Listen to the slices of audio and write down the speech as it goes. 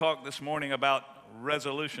Talk this morning about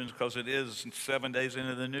resolutions because it is 7 days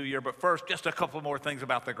into the new year. But first, just a couple more things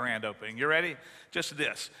about the grand opening. You ready? Just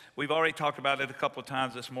this. We've already talked about it a couple of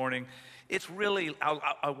times this morning. It's really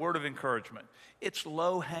a word of encouragement. It's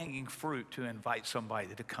low-hanging fruit to invite somebody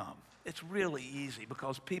to come. It's really easy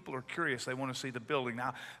because people are curious. They want to see the building.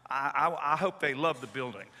 Now, I hope they love the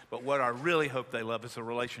building, but what I really hope they love is the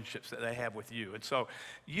relationships that they have with you. And so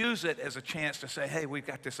use it as a chance to say, hey, we've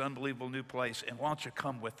got this unbelievable new place, and why don't you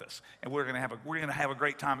come with us? And we're going to have a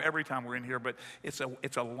great time every time we're in here, but it's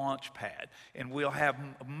a launch pad, and we'll have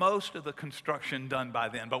most of the construction done by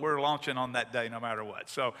then, but we're launching on that day no matter what.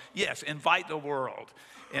 So, yes, invite the world.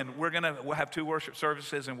 And we'll have 2 worship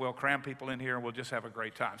services, and we'll cram people in here, and we'll just have a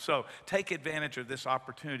great time. So take advantage of this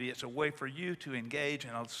opportunity. It's a way for you to engage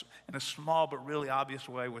in a small but really obvious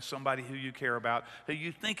way with somebody who you care about, who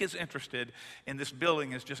you think is interested in this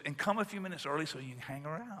building, and come a few minutes early so you can hang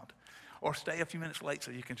around, or stay a few minutes late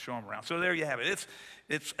so you can show them around. So there you have it.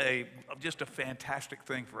 It's just a fantastic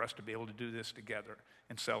thing for us to be able to do this together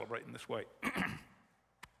and celebrate in this way.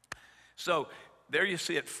 So there you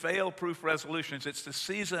see it, fail-proof resolutions. It's the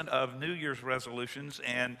season of New Year's resolutions,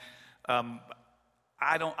 and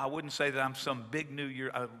I wouldn't say that I'm some big New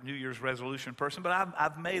Year's resolution person, but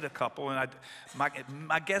I've made a couple, and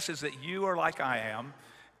my guess is that you are like I am.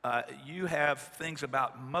 You have things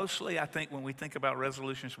about, mostly I think when we think about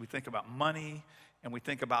resolutions, we think about money, and we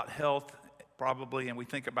think about health, probably, and we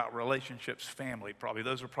think about relationships, family, probably.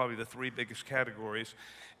 Those are probably the 3 biggest categories.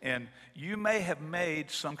 And you may have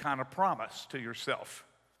made some kind of promise to yourself.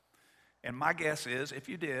 And my guess is, if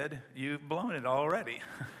you did, you've blown it already.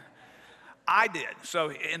 I did.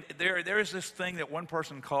 So there's this thing that one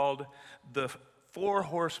person called the 4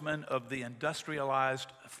 horsemen of the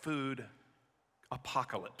industrialized food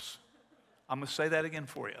apocalypse. I'm going to say that again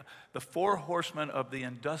for you. The 4 horsemen of the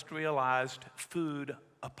industrialized food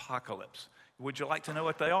apocalypse. Would you like to know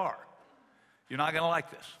what they are? You're not going to like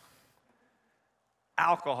this.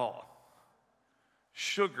 Alcohol,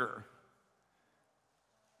 sugar,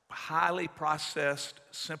 highly processed,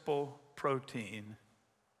 simple protein.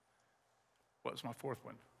 What was my 4th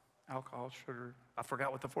one? Alcohol, sugar. I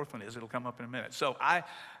forgot what the 4th one is. It'll come up in a minute. So I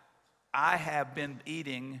have been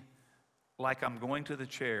eating like I'm going to the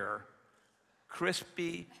chair,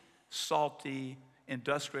 crispy, salty,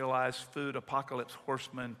 industrialized food, apocalypse,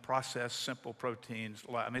 horsemen, processed, simple proteins,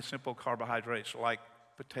 simple carbohydrates like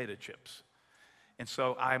potato chips. And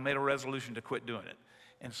so I made a resolution to quit doing it.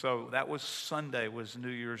 And so that was Sunday was New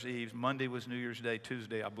Year's Eve. Monday was New Year's Day.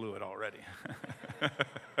 Tuesday, I blew it already.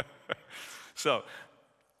 So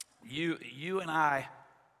you and I,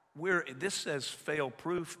 this says fail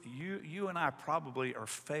proof. You and I probably are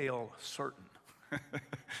fail certain.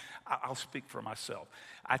 I'll speak for myself.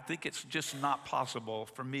 I think it's just not possible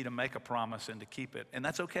for me to make a promise and to keep it. And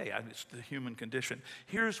that's okay. It's the human condition.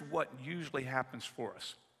 Here's what usually happens for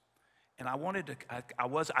us. And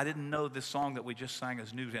I didn't know this song that we just sang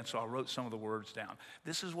as news, and so I wrote some of the words down.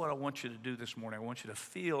 This is what I want you to do this morning. I want you to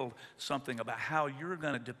feel something about how you're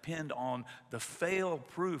going to depend on the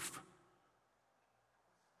fail-proof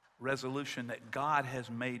resolution that God has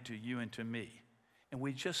made to you and to me. And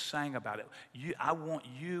we just sang about it. I want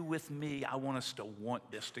you with me. I want us to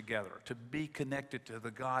want this together, to be connected to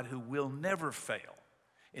the God who will never fail.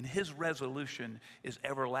 And his resolution is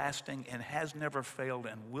everlasting and has never failed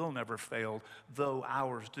and will never fail, though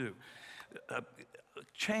ours do.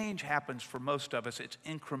 Change happens for most of us. It's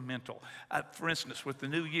incremental. For instance, with the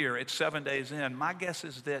new year, it's 7 days in. My guess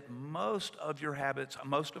is that most of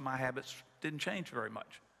my habits didn't change very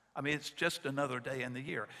much. It's just another day in the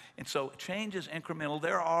year. And so change is incremental.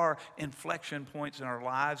 There are inflection points in our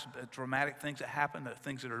lives, dramatic things that happen,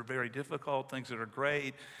 things that are very difficult, things that are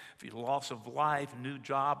great. Loss of life, new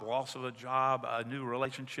job, loss of a job, a new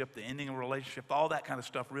relationship, the ending of a relationship, all that kind of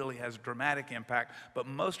stuff really has dramatic impact. But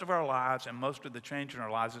most of our lives and most of the change in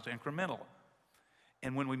our lives is incremental.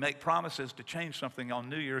 And when we make promises to change something on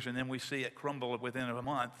New Year's and then we see it crumble within a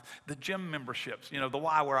month, the gym memberships, the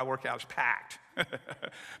Y where I work out is packed.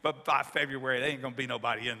 But by February, there ain't going to be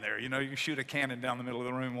nobody in there. You can shoot a cannon down the middle of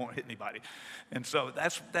the room, won't hit anybody. And so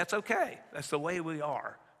that's okay. That's the way we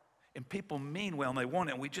are. And people mean well and they want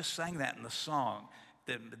it. And we just sang that in the song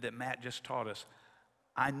that Matt just taught us.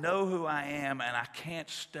 I know who I am and I can't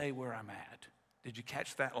stay where I'm at. Did you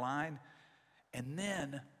catch that line? And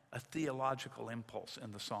then a theological impulse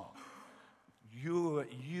in the song.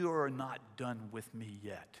 You're not done with me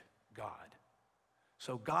yet, God.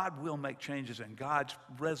 So God will make changes, and God's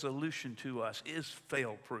resolution to us is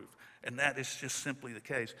fail-proof, and that is just simply the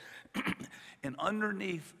case. And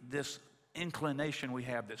underneath this inclination we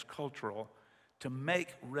have that's cultural to make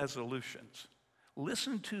resolutions,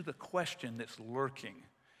 Listen to the question that's lurking.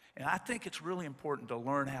 And I think it's really important to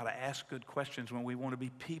learn how to ask good questions when we want to be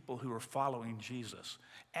people who are following Jesus.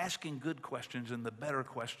 Asking good questions and the better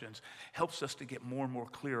questions helps us to get more and more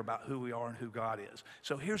clear about who we are and who God is.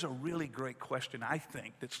 So here's a really great question, I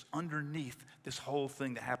think, that's underneath this whole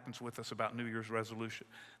thing that happens with us about New Year's resolution.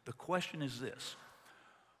 The question is this: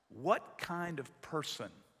 what kind of person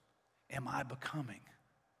am I becoming?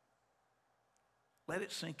 Let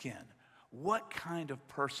it sink in. What kind of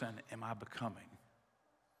person am I becoming?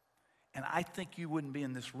 And I think you wouldn't be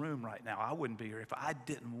in this room right now. I wouldn't be here if I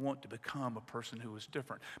didn't want to become a person who was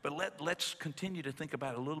different. But let's continue to think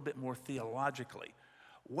about it a little bit more theologically.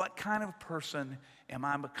 What kind of person am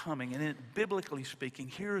I becoming? And biblically speaking,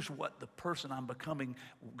 here's what the person I'm becoming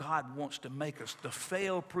God wants to make us. The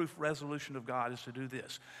fail-proof resolution of God is to do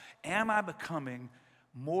this. Am I becoming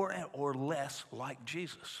more or less like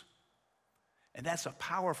Jesus? And that's a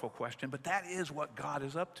powerful question, but that is what God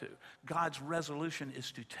is up to. God's resolution is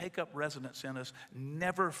to take up residence in us,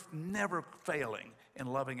 never failing in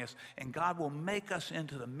loving us. And God will make us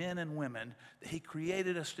into the men and women that he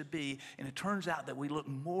created us to be. And it turns out that we look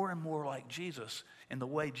more and more like Jesus in the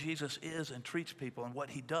way Jesus is and treats people and what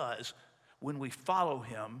he does when we follow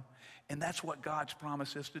him. And that's what God's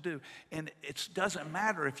promise is to do. And it doesn't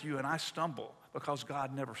matter if you and I stumble, because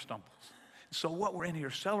God never stumbles. So what we're in here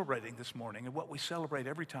celebrating this morning, and what we celebrate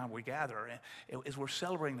every time we gather, is we're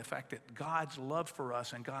celebrating the fact that God's love for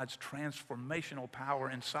us and God's transformational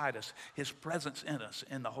power inside us, his presence in us,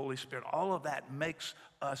 in the Holy Spirit, all of that makes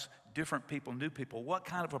us different people, new people. What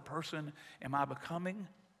kind of a person am I becoming?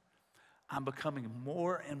 I'm becoming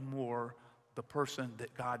more and more the person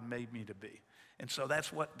that God made me to be. And so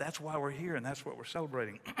that's why we're here, and that's what we're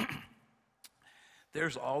celebrating.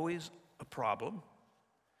 There's always a problem.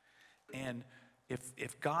 And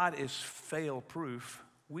if God is fail-proof,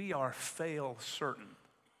 we are fail-certain.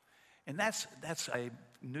 And that's a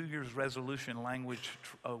New Year's resolution language,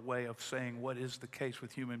 a way of saying what is the case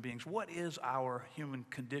with human beings. What is our human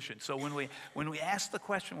condition? So when we ask the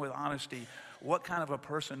question with honesty, what kind of a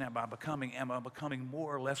person am I becoming? Am I becoming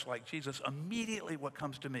more or less like Jesus? Immediately what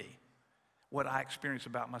comes to me, what I experience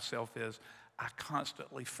about myself is I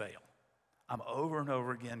constantly fail. I'm over and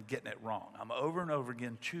over again getting it wrong. I'm over and over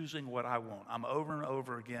again choosing what I want. I'm over and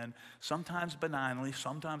over again, sometimes benignly,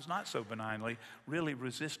 sometimes not so benignly, really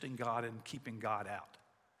resisting God and keeping God out.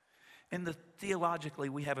 And theologically,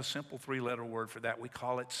 we have a simple three-letter word for that. We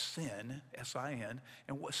call it sin, S-I-N.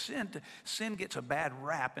 And what sin gets a bad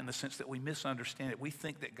rap in the sense that we misunderstand it. We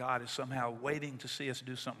think that God is somehow waiting to see us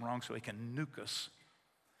do something wrong so he can nuke us.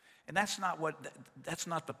 And that's not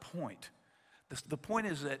the point. The point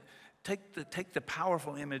is that take the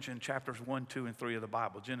powerful image in chapters 1, 2, and 3 of the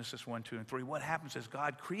Bible, Genesis 1, 2, and 3. What happens is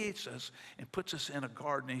God creates us and puts us in a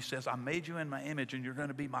garden. And he says, I made you in my image, and you're going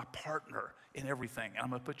to be my partner in everything. And I'm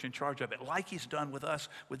going to put you in charge of it, like he's done with us,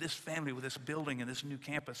 with this family, with this building, and this new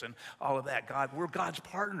campus, and all of that. We're God's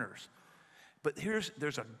partners. But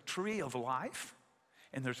there's a tree of life,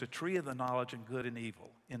 and there's a tree of the knowledge of good and evil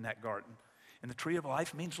in that garden. And the tree of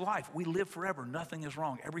life means life. We live forever. Nothing is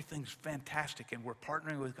wrong. Everything's fantastic. And we're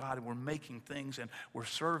partnering with God, and we're making things, and we're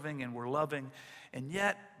serving, and we're loving. And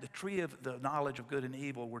yet, the tree of the knowledge of good and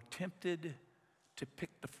evil, we're tempted to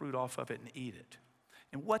pick the fruit off of it and eat it.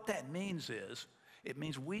 And what that means is, it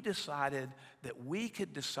means we decided that we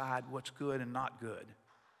could decide what's good and not good.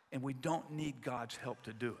 And we don't need God's help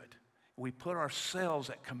to do it. We put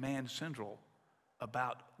ourselves at command central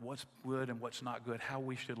about what's good and what's not good, how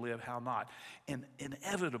we should live, how not. And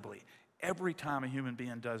inevitably, every time a human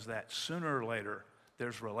being does that, sooner or later,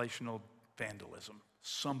 there's relational vandalism.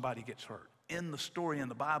 Somebody gets hurt. In the story in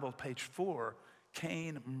the Bible, page 4,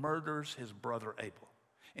 Cain murders his brother Abel.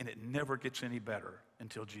 And it never gets any better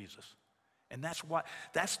until Jesus. And that's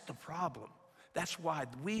the problem. That's why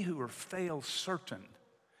we who are fail-certain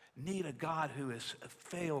need a God who is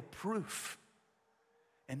fail-proof.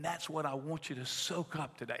 And that's what I want you to soak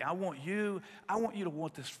up today. I want you to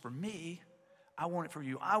want this for me. I want it for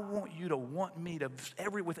you. I want you to want me to,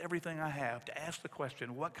 with everything I have, to ask the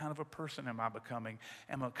question, what kind of a person am I becoming?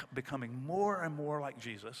 Am I becoming more and more like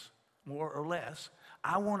Jesus, more or less?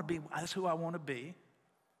 That's who I want to be.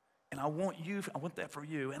 And I want that for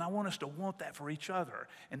you. And I want us to want that for each other.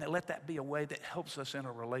 And let that be a way that helps us in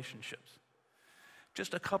our relationships.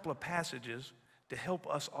 Just a couple of passages to help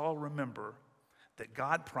us all remember that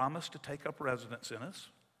God promised to take up residence in us.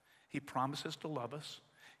 He promises to love us.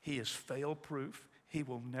 He is fail-proof. He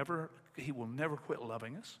will never quit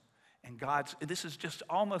loving us. And this is just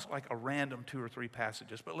almost like a random 2 or 3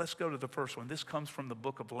 passages, but let's go to the first one. This comes from the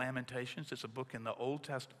book of Lamentations. It's a book in the Old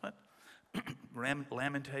Testament.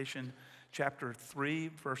 Lamentation chapter 3,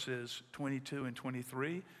 verses 22 and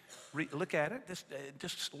 23. Look at it.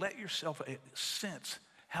 Just let yourself sense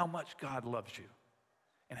how much God loves you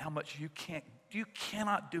and how much you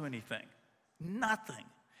cannot do anything. Nothing.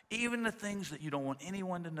 Even the things that you don't want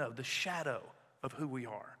anyone to know, the shadow of who we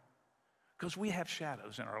are. Because we have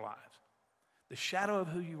shadows in our lives. The shadow of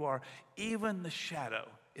who you are, even the shadow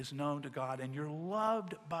is known to God, and you're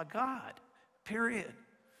loved by God, period.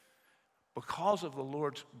 Because of the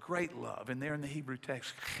Lord's great love, and there in the Hebrew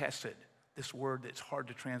text, chesed, this word that's hard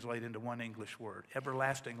to translate into one English word,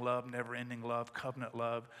 everlasting love, never-ending love, covenant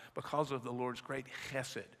love, because of the Lord's great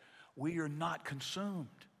chesed, we are not consumed.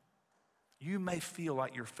 You may feel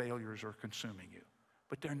like your failures are consuming you,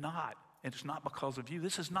 but they're not. And it's not because of you.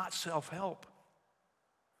 This is not self-help.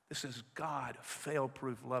 This is God,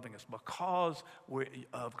 fail-proof, loving us because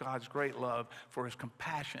of God's great love, for his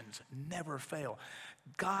compassions never fail.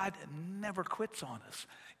 God never quits on us.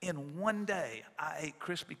 In one day, I ate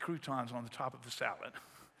crispy croutons on the top of the salad.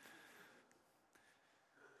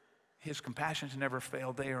 His compassions never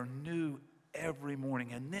fail. They are new every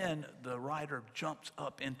morning. And then the writer jumps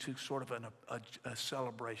up into sort of a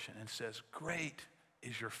celebration and says, great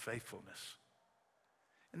is your faithfulness.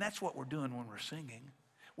 And that's what we're doing when we're singing.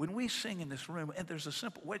 When we sing in this room, and there's a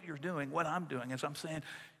simple, what you're doing, what I'm doing is I'm saying,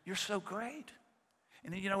 you're so great.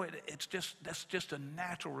 And you know, that's just a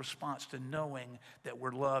natural response to knowing that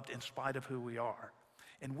we're loved in spite of who we are.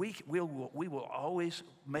 And we will always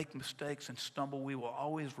make mistakes and stumble. We will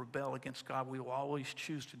always rebel against God. We will always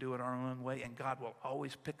choose to do it our own way, and God will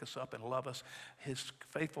always pick us up and love us. His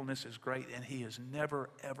faithfulness is great, and he is never,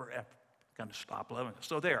 ever, ever going to stop loving us.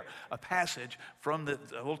 So there, a passage from the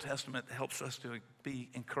Old Testament that helps us to be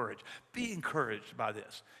encouraged. Be encouraged by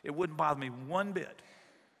this. It wouldn't bother me one bit.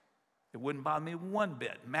 It wouldn't bother me one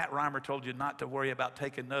bit. Matt Reimer told you not to worry about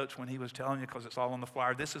taking notes when he was telling you because it's all on the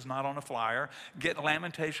flyer. This is not on a flyer. Get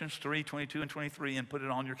Lamentations 3, 22 and 23 and put it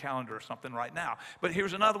on your calendar or something right now. But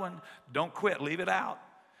here's another one. Don't quit. Leave it out.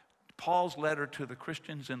 Paul's letter to the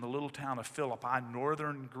Christians in the little town of Philippi,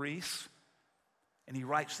 northern Greece. And he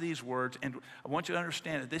writes these words, and I want you to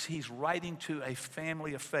understand that he's writing to a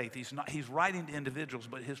family of faith. He's writing to individuals,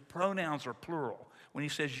 but his pronouns are plural. When he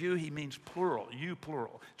says you, he means plural, you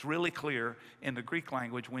plural. It's really clear in the Greek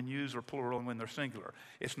language when yous are plural and when they're singular.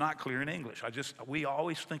 It's not clear in English. We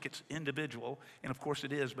always think it's individual, and of course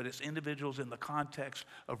it is, but it's individuals in the context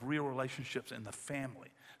of real relationships in the family.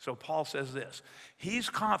 So Paul says this, he's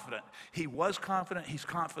confident, he was confident, he's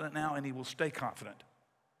confident now, and he will stay confident.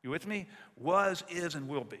 You with me? Was, is, and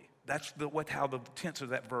will be. That's how the tense of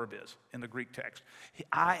that verb is in the Greek text.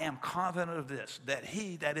 I am confident of this, that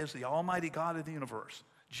he, that is the almighty God of the universe,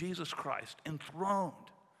 Jesus Christ, enthroned,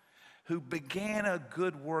 who began a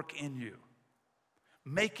good work in you,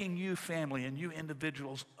 making you family and you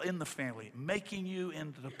individuals in the family, making you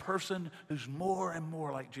into the person who's more and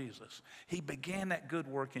more like Jesus. He began that good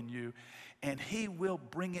work in you, and he will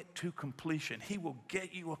bring it to completion. He will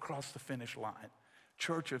get you across the finish line.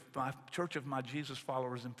 Church of my Jesus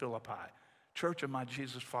followers in Philippi, Church of my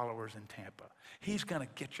Jesus followers in Tampa. He's going to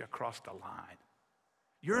get you across the line.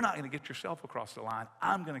 You're not going to get yourself across the line.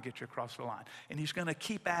 I'm going to get you across the line. And he's going to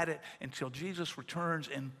keep at it until Jesus returns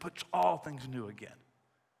and puts all things new again.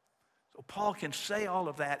 So Paul can say all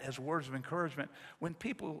of that as words of encouragement when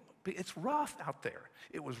it's rough out there.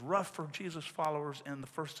 It was rough for Jesus followers in the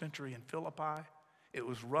first century in Philippi. It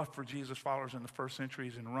was rough for Jesus followers in the first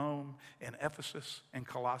centuries in Rome, in Ephesus, and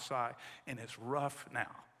Colossae, and it's rough now.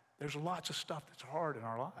 There's lots of stuff that's hard in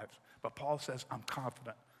our lives, but Paul says, I'm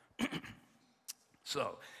confident.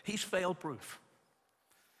 So, he's fail-proof.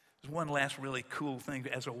 There's one last really cool thing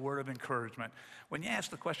as a word of encouragement. When you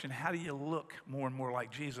ask the question, how do you look more and more like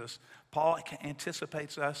Jesus, Paul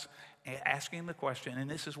anticipates us asking the question, and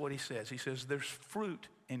this is what he says. He says, there's fruit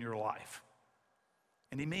in your life.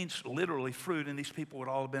 And he means literally fruit, and these people would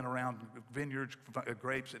all have been around vineyards,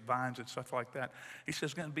 grapes, and vines, and stuff like that. He says,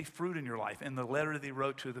 there's going to be fruit in your life. In the letter that he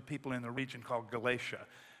wrote to the people in the region called Galatia,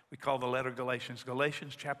 we call the letter Galatians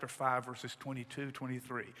chapter 5, verses 22,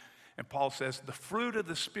 23. And Paul says, the fruit of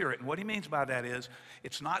the Spirit, and what he means by that is,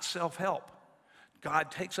 it's not self-help.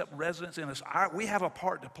 God takes up residence in us. We have a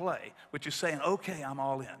part to play, which is saying, okay, I'm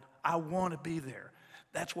all in. I want to be there.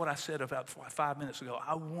 That's what I said about 5 minutes ago.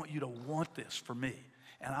 I want you to want this for me.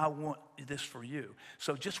 And I want this for you.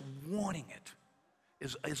 So just wanting it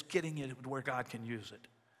is getting it where God can use it.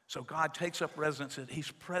 So God takes up residence, and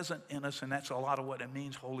he's present in us, and that's a lot of what it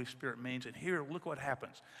means, Holy Spirit means. And here, look what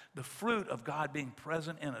happens. The fruit of God being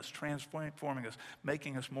present in us, transforming us,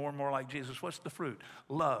 making us more and more like Jesus. What's the fruit?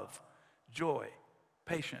 Love, joy,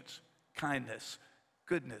 patience, kindness,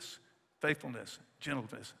 goodness, faithfulness,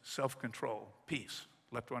 gentleness, self-control, peace.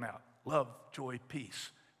 Left one out. Love, joy,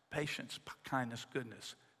 peace, patience, kindness,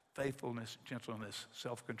 goodness, faithfulness, gentleness,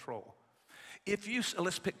 self-control.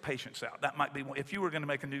 Let's pick patience out. That might be one. If you were going to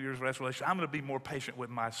make a New Year's resolution, I'm going to be more patient with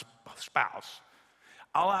my spouse.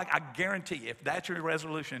 I guarantee you, if that's your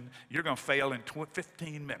resolution, you're going to fail in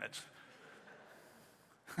 15 minutes.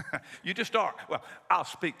 You just are. Well, I'll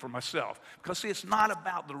speak for myself. Because, see, it's not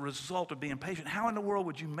about the result of being patient. How in the world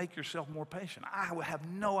would you make yourself more patient? I would have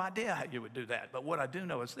no idea how you would do that. But what I do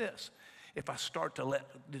know is this. If I start to let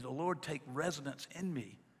the Lord take residence in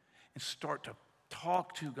me and start to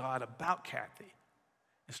talk to God about Kathy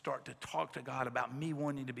and start to talk to God about me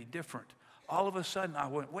wanting to be different, all of a sudden I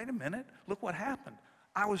went, wait a minute, look what happened.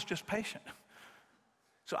 I was just patient.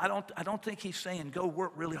 So I don't think he's saying go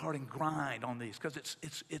work really hard and grind on these, because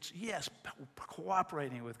it's yes,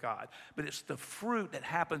 cooperating with God, but it's the fruit that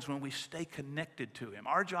happens when we stay connected to him.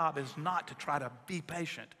 Our job is not to try to be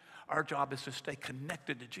patient. Our job is to stay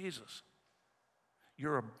connected to Jesus.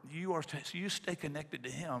 You stay connected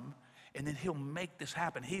to him, and then he'll make this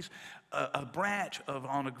happen. He's a branch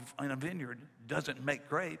in a vineyard doesn't make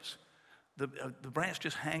grapes. The branch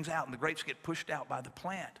just hangs out, and the grapes get pushed out by the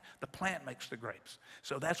plant. The plant makes the grapes.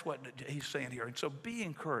 So that's what he's saying here. And so be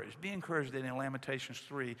encouraged. Be encouraged that in Lamentations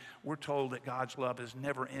 3, we're told that God's love is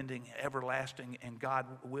never ending, everlasting, and God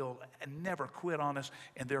will never quit on us,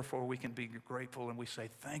 and therefore we can be grateful, and we say,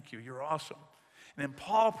 thank you, you're awesome. And then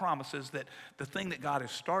Paul promises that the thing that God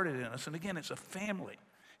has started in us, and again, it's a family.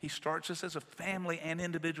 He starts us as a family and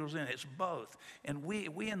individuals in it. It's both. And we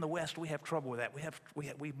in the West, we have trouble with that.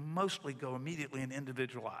 We mostly go immediately and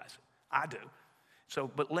individualize. I do. So,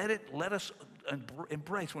 but let us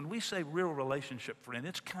embrace. When we say real relationship, friend,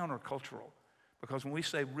 it's countercultural. Because when we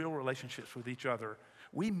say real relationships with each other,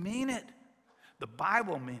 we mean it. The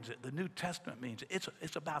Bible means it. The New Testament means it.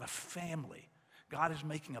 It's about a family. God is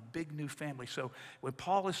making a big new family. So when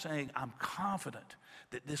Paul is saying, I'm confident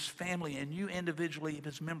that this family and you individually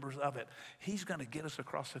as members of it, he's going to get us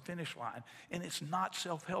across the finish line. And it's not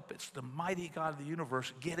self-help. It's the mighty God of the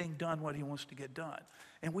universe getting done what he wants to get done.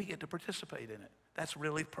 And we get to participate in it. That's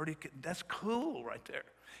really that's cool right there.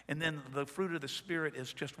 And then the fruit of the Spirit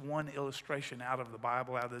is just one illustration out of the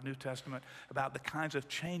Bible, out of the New Testament, about the kinds of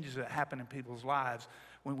changes that happen in people's lives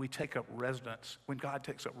when we take up residence, when God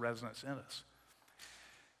takes up residence in us.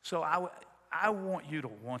 So I want you to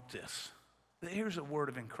want this. Here's a word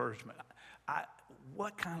of encouragement.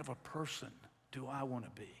 What kind of a person do I want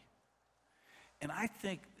to be? And I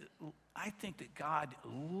think that God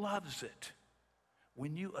loves it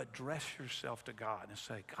when you address yourself to God and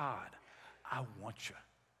say, God, I want you.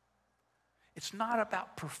 It's not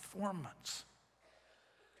about performance.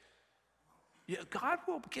 God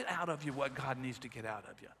will get out of you what God needs to get out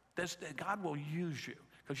of you. God will use you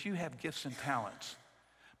because you have gifts and talents.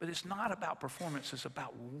 But it's not about performance. It's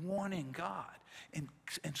about wanting God and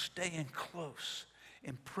staying close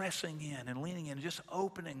and pressing in and leaning in and just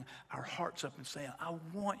opening our hearts up and saying, I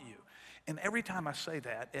want you. And every time I say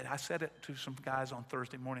that, I said it to some guys on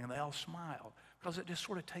Thursday morning, and they all smiled because it just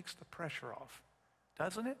sort of takes the pressure off,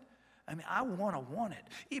 doesn't it? I mean, I want to want it,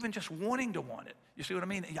 even just wanting to want it. You see what I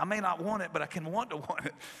mean? I may not want it, but I can want to want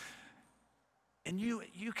it. And you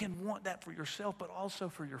can want that for yourself, but also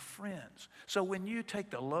for your friends. So when you take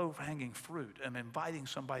the low-hanging fruit and inviting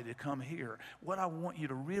somebody to come here, what I want you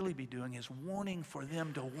to really be doing is wanting for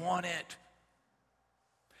them to want it.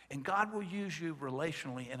 And God will use you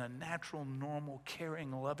relationally in a natural, normal,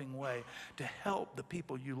 caring, loving way to help the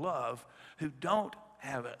people you love who don't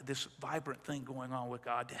have this vibrant thing going on with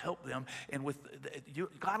God, to help them. And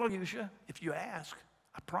God will use you if you ask.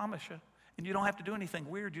 I promise you. And you don't have to do anything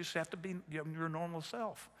weird. You just have to be your normal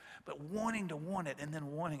self. But wanting to want it and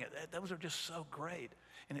then wanting it, those are just so great.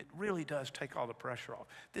 And it really does take all the pressure off.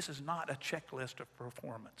 This is not a checklist of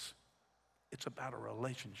performance. It's about a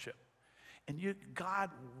relationship. And God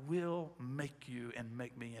will make you and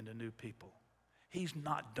make me into new people. He's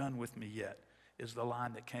not done with me yet, is the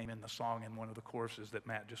line that came in the song in one of the choruses that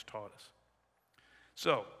Matt just taught us.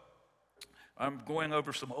 So, I'm going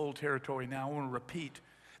over some old territory now. I want to repeat.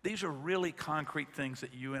 These are really concrete things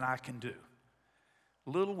that you and I can do.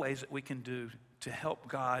 Little ways that we can do to help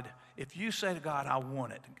God. If you say to God, I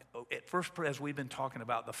want it. At First Pres, we've been talking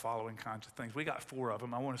about the following kinds of things. We got 4 of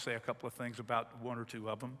them. I want to say a couple of things about 1 or 2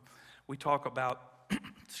 of them. We talk about,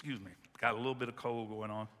 got a little bit of cold going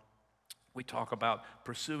on. We talk about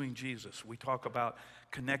pursuing Jesus. We talk about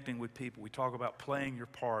connecting with people. We talk about playing your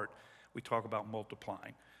part. We talk about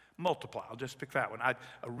multiplying. Multiply, I'll just pick that one. A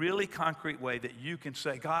really concrete way that you can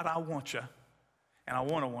say, God, I want you, and I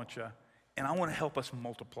want you, and I want to help us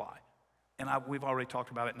multiply. And we've already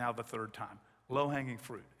talked about it now the third time. Low-hanging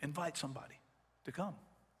fruit. Invite somebody to come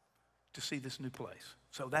to see this new place.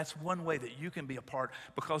 So that's one way that you can be a part,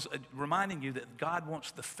 because reminding you that God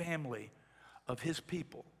wants the family of his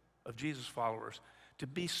people, of Jesus followers, to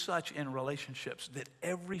be such in relationships that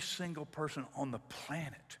every single person on the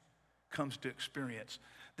planet comes to experience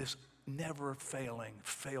this never failing,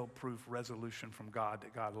 fail-proof resolution from God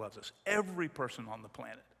that God loves us. Every person on the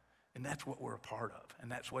planet. And that's what we're a part of. And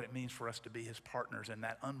that's what it means for us to be his partners in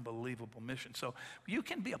that unbelievable mission. So you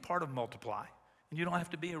can be a part of Multiply. And you don't have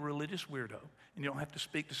to be a religious weirdo. And you don't have to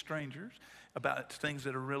speak to strangers about things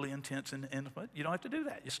that are really intense and intimate. You don't have to do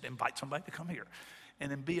that. Just invite somebody to come here. And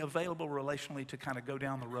then be available relationally to kind of go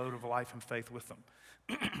down the road of life and faith with them.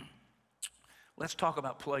 Let's talk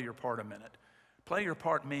about play your part a minute. Play your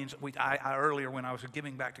part means, I earlier when I was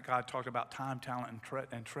giving back to God, talked about time, talent,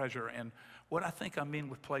 and treasure. And what I think I mean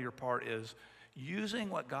with play your part is using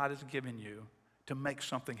what God has given you to make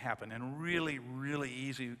something happen. And really, really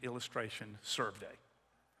easy illustration, Serve Day.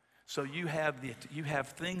 So you have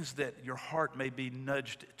things that your heart may be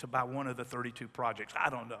nudged to by one of the 32 projects. I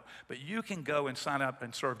don't know. But you can go and sign up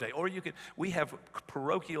and Serve Day. Or we have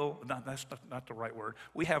parochial, that's not the right word.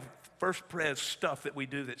 We have First Pres stuff that we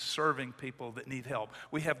do that's serving people that need help.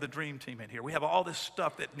 We have the Dream Team in here. We have all this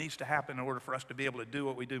stuff that needs to happen in order for us to be able to do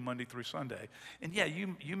what we do Monday through Sunday. And yeah,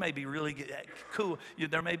 you may be really cool.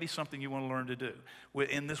 There may be something you want to learn to do. We're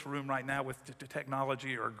in this room right now with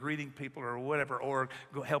technology or greeting people or whatever, or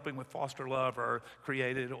helping with foster love or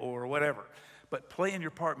created or whatever. But playing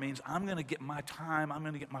your part means I'm going to get my time, I'm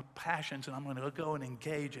going to get my passions, and I'm going to go and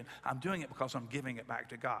engage, and I'm doing it because I'm giving it back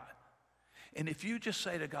to God. And if you just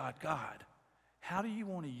say to God, God, how do you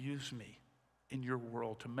want to use me in your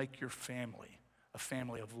world to make your family a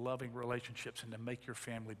family of loving relationships and to make your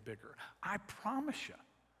family bigger? I promise you,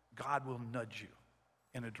 God will nudge you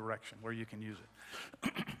in a direction where you can use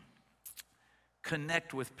it.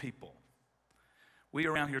 Connect with people. We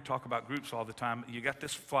around here talk about groups all the time. You got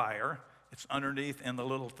this flyer. It's underneath in the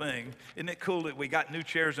little thing. Isn't it cool that we got new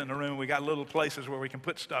chairs in the room? We got little places where we can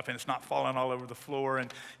put stuff and it's not falling all over the floor.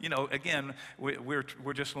 And, again, we're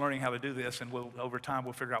just learning how to do this, and over time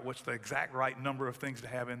we'll figure out what's the exact right number of things to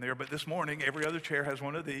have in there. But this morning, every other chair has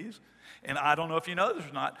one of these. And I don't know if you know this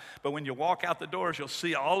or not, but when you walk out the doors, you'll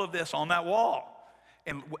see all of this on that wall.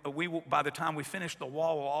 And by the time we finish, the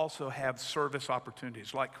wall will also have service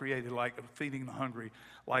opportunities, like created, like feeding the hungry,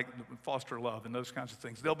 like foster love, and those kinds of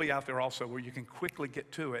things. They'll be out there also where you can quickly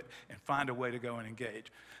get to it and find a way to go and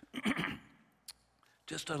engage.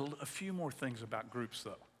 Just a few more things about groups,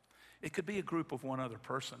 though. It could be a group of one other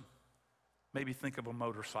person. Maybe think of a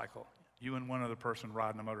motorcycle. You and one other person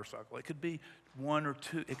riding a motorcycle. It could be one or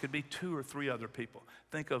two, it could be 2 or 3 other people.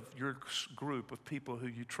 Think of your group of people who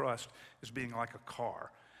you trust as being like a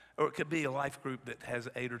car. Or it could be a life group that has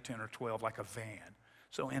 8 or 10 or 12, like a van.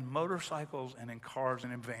 So in motorcycles and in cars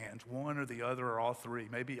and in vans, one or the other or all 3,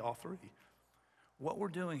 maybe all 3. What we're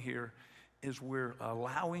doing here is we're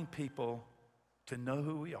allowing people to know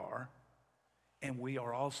who we are, and we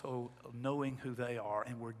are also knowing who they are,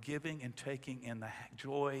 and we're giving and taking in the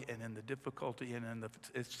joy and in the difficulty and in the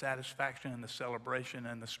satisfaction and the celebration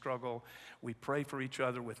and the struggle. We pray for each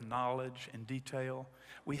other with knowledge and detail.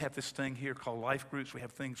 We have this thing here called life groups. We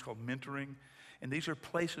have things called mentoring. And these are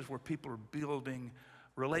places where people are building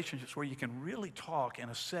relationships where you can really talk in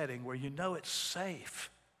a setting where you know it's safe,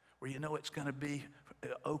 where you know it's going to be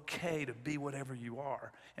okay to be whatever you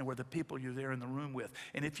are, and where the people you're there in the room with.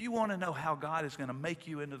 And if you want to know how God is going to make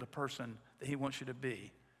you into the person that he wants you to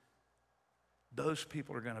be, those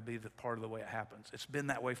people are going to be the part of the way it happens. It's been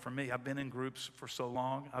that way for me. I've been in groups for so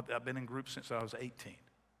long. I've been in groups since I was 18,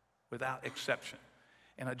 without exception.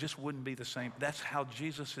 And I just wouldn't be the same. That's how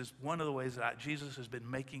Jesus is, one of the ways that Jesus has been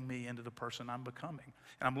making me into the person I'm becoming.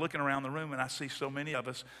 And I'm looking around the room and I see so many of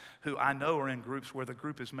us who I know are in groups where the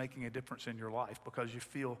group is making a difference in your life because you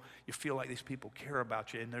feel like these people care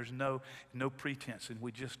about you, and there's no pretense, and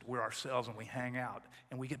we're ourselves, and we hang out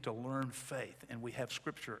and we get to learn faith, and we have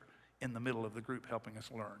scripture in the middle of the group helping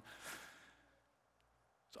us learn.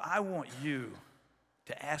 So I want you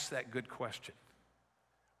to ask that good question.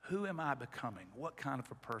 Who am I becoming? What kind of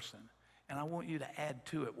a person? And I want you to add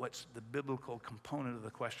to it what's the biblical component of the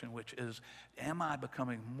question, which is, am I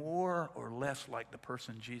becoming more or less like the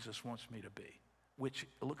person Jesus wants me to be? Which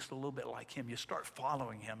looks a little bit like him. You start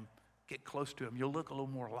following him, get close to him, you'll look a little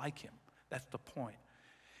more like him. That's the point.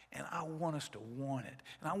 And I want us to want it.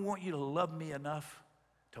 And I want you to love me enough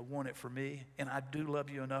to want it for me. And I do love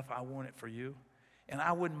you enough, I want it for you. And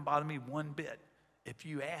I wouldn't bother me one bit if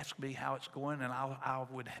you ask me how it's going, and I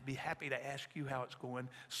would be happy to ask you how it's going.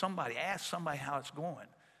 Ask somebody how it's going.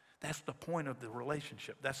 That's the point of the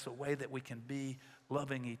relationship. That's the way that we can be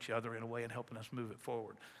loving each other in a way and helping us move it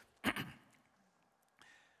forward.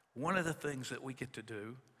 One of the things that we get to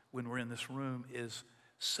do when we're in this room is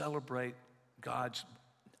celebrate God's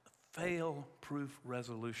fail-proof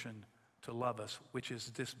resolution to love us, which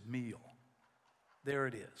is this meal. There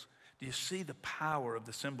it is. Do you see the power of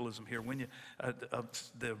the symbolism here? When you,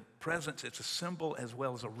 the presence, it's a symbol as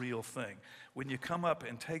well as a real thing. When you come up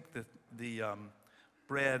and take the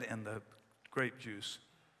bread and the grape juice,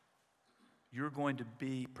 you're going to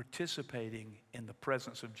be participating in the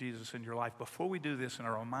presence of Jesus in your life. Before we do this, and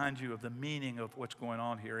I remind you of the meaning of what's going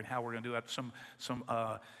on here and how we're going to do that,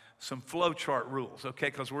 some flow chart rules, okay?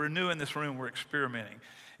 Because we're new in this room, we're experimenting.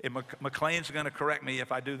 And McLean's going to correct me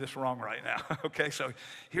if I do this wrong right now, okay? So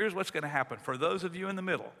here's what's going to happen. For those of you in the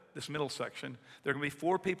middle, this middle section, there are going to be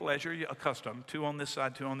 4 people as you're accustomed, 2 on this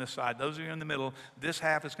side, 2 on this side. Those of you in the middle, this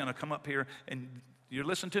half is going to come up here, and you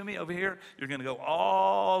listen to me over here, you're going to go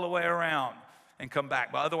all the way around and come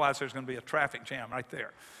back. But otherwise, there's going to be a traffic jam right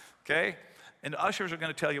there, okay? And the ushers are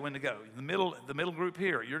going to tell you when to go. The middle group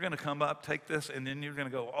here, you're going to come up, take this, and then you're going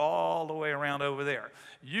to go all the way around over there.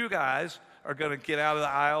 You guys are going to get out of the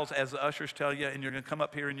aisles as the ushers tell you, and you're going to come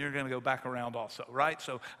up here and you're going to go back around also, right?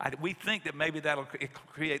 So we think that maybe that'll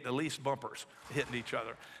create the least bumpers hitting each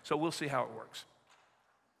other. So we'll see how it works.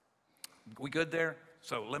 We good there?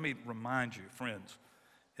 So let me remind you, friends,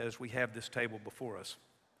 as we have this table before us.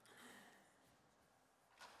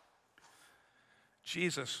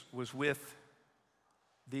 Jesus was with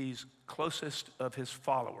these closest of his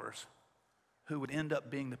followers who would end up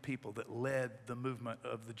being the people that led the movement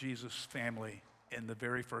of the Jesus family in the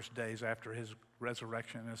very first days after his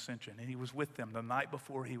resurrection and ascension. And he was with them the night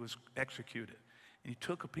before he was executed. And he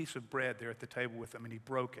took a piece of bread there at the table with them and he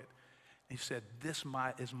broke it. And he said, "This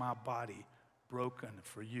is my body broken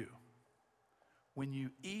for you. When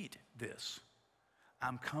you eat this,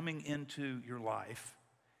 I'm coming into your life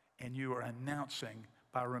and you are announcing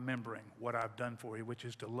by remembering what I've done for you, which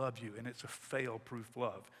is to love you, and it's a fail-proof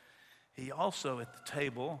love." He also, at the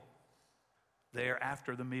table there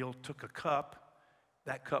after the meal, took a cup.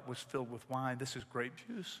 That cup was filled with wine. This is grape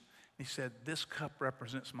juice. He said, "This cup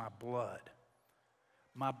represents my blood.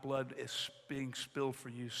 My blood is being spilled for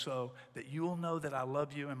you so that you will know that I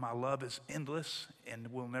love you and my love is endless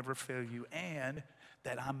and will never fail you, and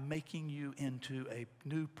that I'm making you into a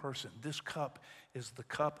new person. This cup is the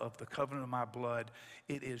cup of the covenant of my blood.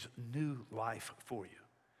 It is new life for you."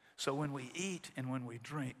 So when we eat and when we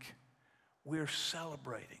drink, we're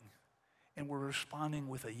celebrating and we're responding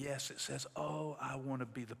with a yes that says, "Oh, I want to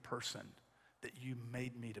be the person that you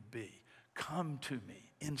made me to be. Come to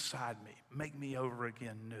me, inside me, make me over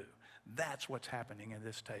again new." That's what's happening in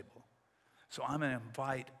this table. So I'm going to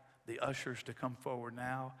invite the ushers to come forward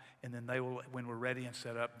now, and then they will, when we're ready and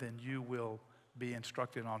set up, then you will be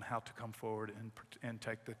instructed on how to come forward and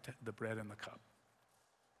take the bread and the cup.